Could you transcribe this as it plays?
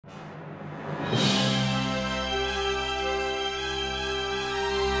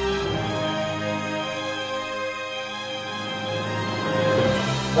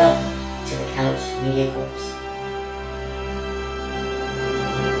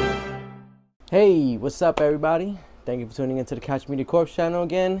Hey, what's up everybody? Thank you for tuning into the Couch Media Corp channel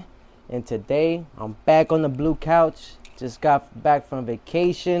again. And today I'm back on the blue couch. Just got back from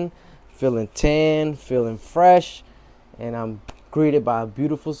vacation, feeling tan, feeling fresh, and I'm greeted by a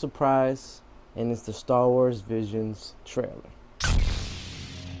beautiful surprise, and it's the Star Wars Visions trailer.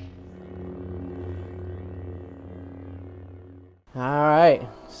 Alright,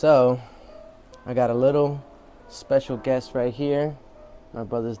 so I got a little special guest right here, my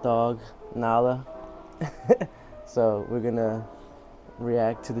brother's dog, Nala. So we're gonna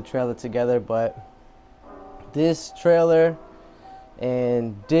react to the trailer together, but this trailer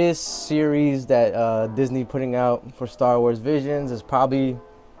and this series that Disney putting out for Star Wars Visions is probably,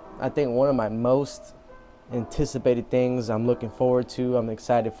 I think, one of my most anticipated things I'm looking forward to, I'm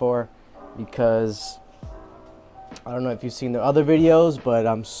excited for, because I don't know if you've seen the other videos, but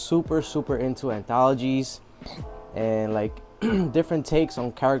I'm super into anthologies and like different takes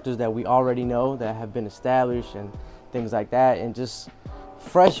on characters that we already know that have been established and things like that, and just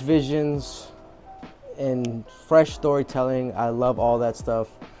fresh visions and fresh storytelling. I love all that stuff,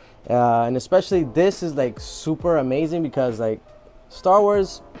 and especially this is like super amazing because like Star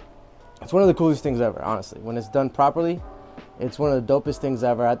Wars, it's one of the coolest things ever, honestly. When it's done properly, it's one of the dopest things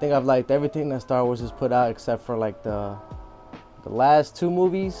ever. I think I've liked everything that Star Wars has put out except for like the last two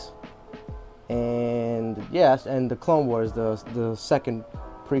movies, and yes, and the Clone Wars, the second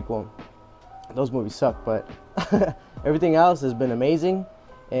prequel. Those movies suck, but everything else has been amazing.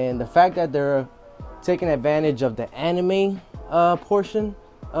 And the fact that they're taking advantage of the anime portion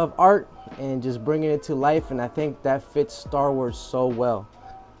of art and just bringing it to life, and I think that fits Star Wars so well,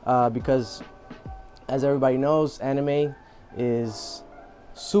 because as everybody knows, anime is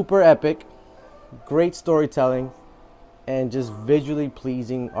super epic, great storytelling, and just visually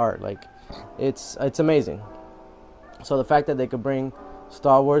pleasing art. Like it's amazing. So the fact that they could bring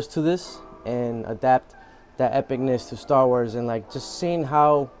Star Wars to this and adapt that epicness to Star Wars, and like just seeing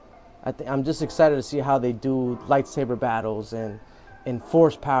how I'm just excited to see how they do lightsaber battles and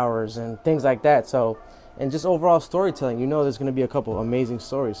force powers and things like that. So, and just overall storytelling, you know, there's going to be a couple amazing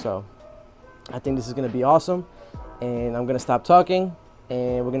stories. So I think this is going to be awesome, and I'm going to stop talking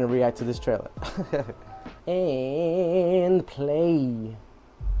and we're going to react to this trailer. And play.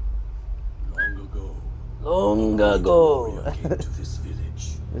 Long ago. This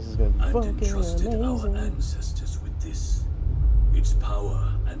village. This is going to be I've fucking entrusted amazing. our ancestors with this. Its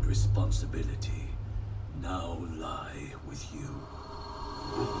power and responsibility now lie with you.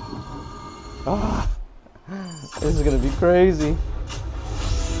 Ah, this is going to be crazy.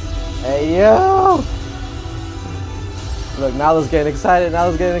 Hey, yo! Look, Nala's getting excited.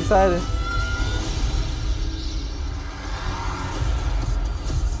 Nala's getting excited.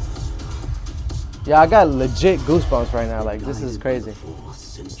 Yeah, I got legit goosebumps right now. Like, this is crazy.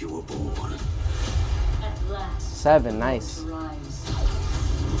 Since you were born. 7, nice.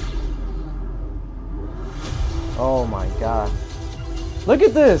 Oh my god. Look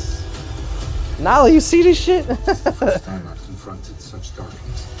at this! Nala, you see this shit? First time I've confronted such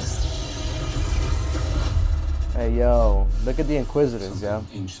darkness. Hey yo, look at the Inquisitors, yo.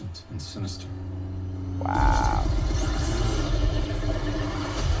 Ancient and sinister. Wow.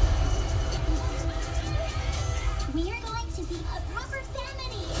 We are going to be a proper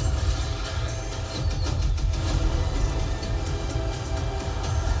family.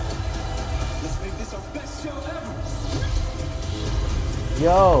 Let's make this our best show ever.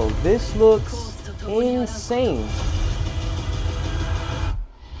 Yo, this looks insane.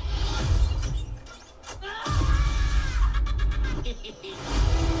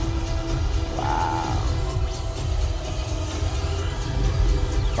 Wow.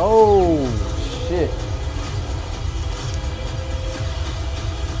 Oh shit.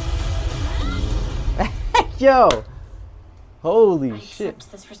 Yo, holy shit.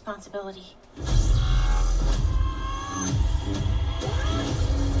 Accept this responsibility.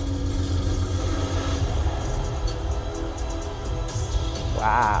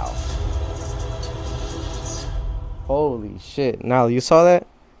 Wow. Holy shit. Now, you saw that?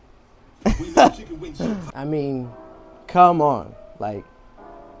 I mean, come on. Like,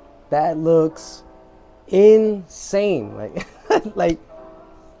 that looks insane. Like, like,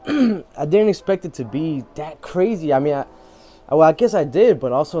 I didn't expect it to be that crazy. I mean, well, I guess I did,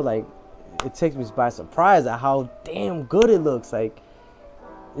 but also, like, it takes me by surprise at how damn good it looks. Like,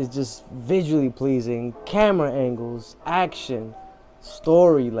 it's just visually pleasing, camera angles, action,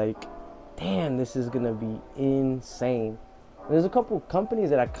 story. Like, damn, this is gonna be insane. There's a couple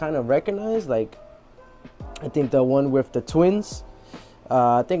companies that I kind of recognize, like I think the one with the twins,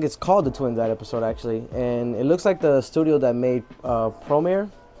 I think it's called The Twins, that episode actually, and it looks like the studio that made Promare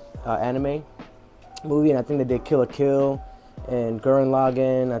anime movie, and I think they did Kill la Kill and Gurren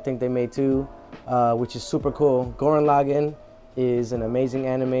Lagann. I think they made too, which is super cool. Gurren Lagann is an amazing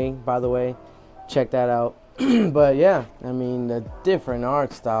anime, by the way. Check that out. But yeah, I mean, the different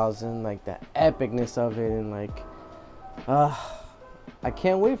art styles and like the epicness of it, and like I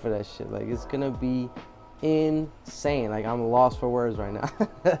can't wait for that shit. Like, it's gonna be insane. Like, I'm lost for words right now.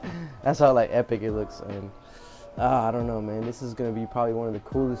 That's how like epic it looks. And I don't know, man, this is gonna be probably one of the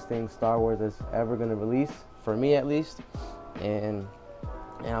coolest things Star Wars is ever gonna release, for me at least. And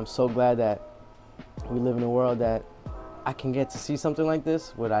I'm so glad that we live in a world that I can get to see something like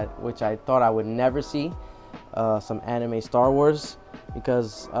this, which I thought I would never see, some anime Star Wars,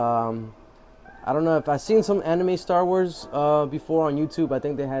 because I don't know if I've seen some anime Star Wars before on YouTube. I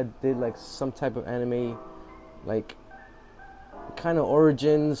think they did like some type of anime, like kind of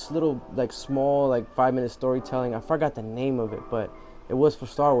origins, little like small like 5-minute storytelling. I forgot the name of it, but it was for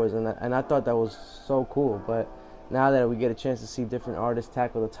Star Wars, and I thought that was so cool. But now that we get a chance to see different artists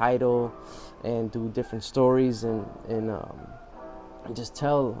tackle the title and do different stories and just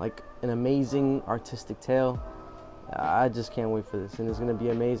tell like an amazing artistic tale, I just can't wait for this, and it's gonna be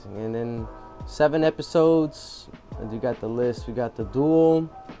amazing. And then 7 episodes, and you got the list. We got The Duel,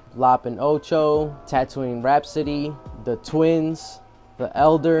 Lop and Ocho, Tatooine Rhapsody, The Twins, The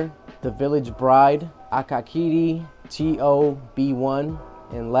Elder, The Village Bride, Akakiri, TOB1,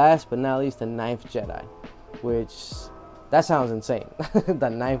 and last but not least, The Ninth Jedi, which, that sounds insane. The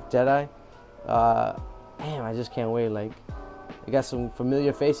Ninth Jedi. Damn, I just can't wait. Like, they got some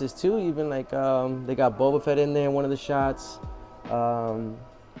familiar faces too, even like they got Boba Fett in there in one of the shots.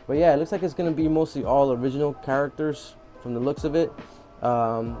 But yeah, it looks like it's gonna be mostly all original characters from the looks of it,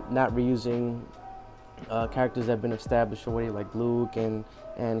 not reusing characters that have been established already, like Luke and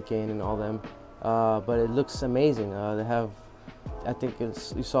Anakin and all them. But it looks amazing. They have, I think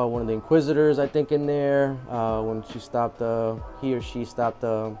you saw one of the Inquisitors, I think, in there when he or she stopped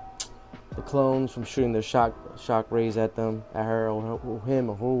the clones from shooting their shock rays at her or him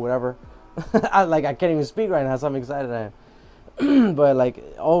or who, whatever. I can't even speak right now, so I'm excited I am. But like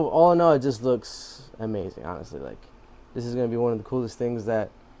all in all, it just looks amazing, honestly. Like, this is gonna be one of the coolest things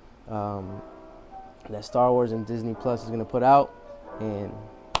that that Star Wars and Disney Plus is gonna put out, and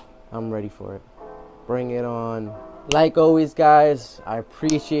I'm ready for it. Bring it on. Like always, guys, I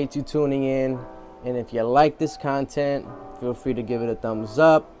appreciate you tuning in, and if you like this content, feel free to give it a thumbs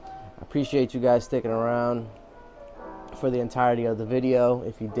up. I appreciate you guys sticking around for the entirety of the video.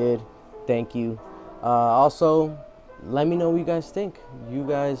 If you did, thank you. Also, let me know what you guys think. You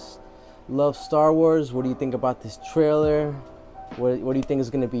guys love Star Wars. What do you think about this trailer? What do you think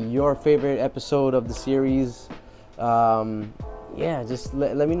is going to be your favorite episode of the series? Yeah, just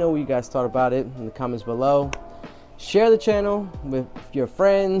let me know what you guys thought about it in the comments below. Share the channel with your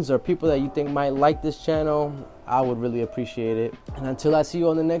friends or people that you think might like this channel. I would really appreciate it. And until I see you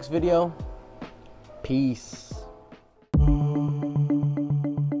on the next video, peace.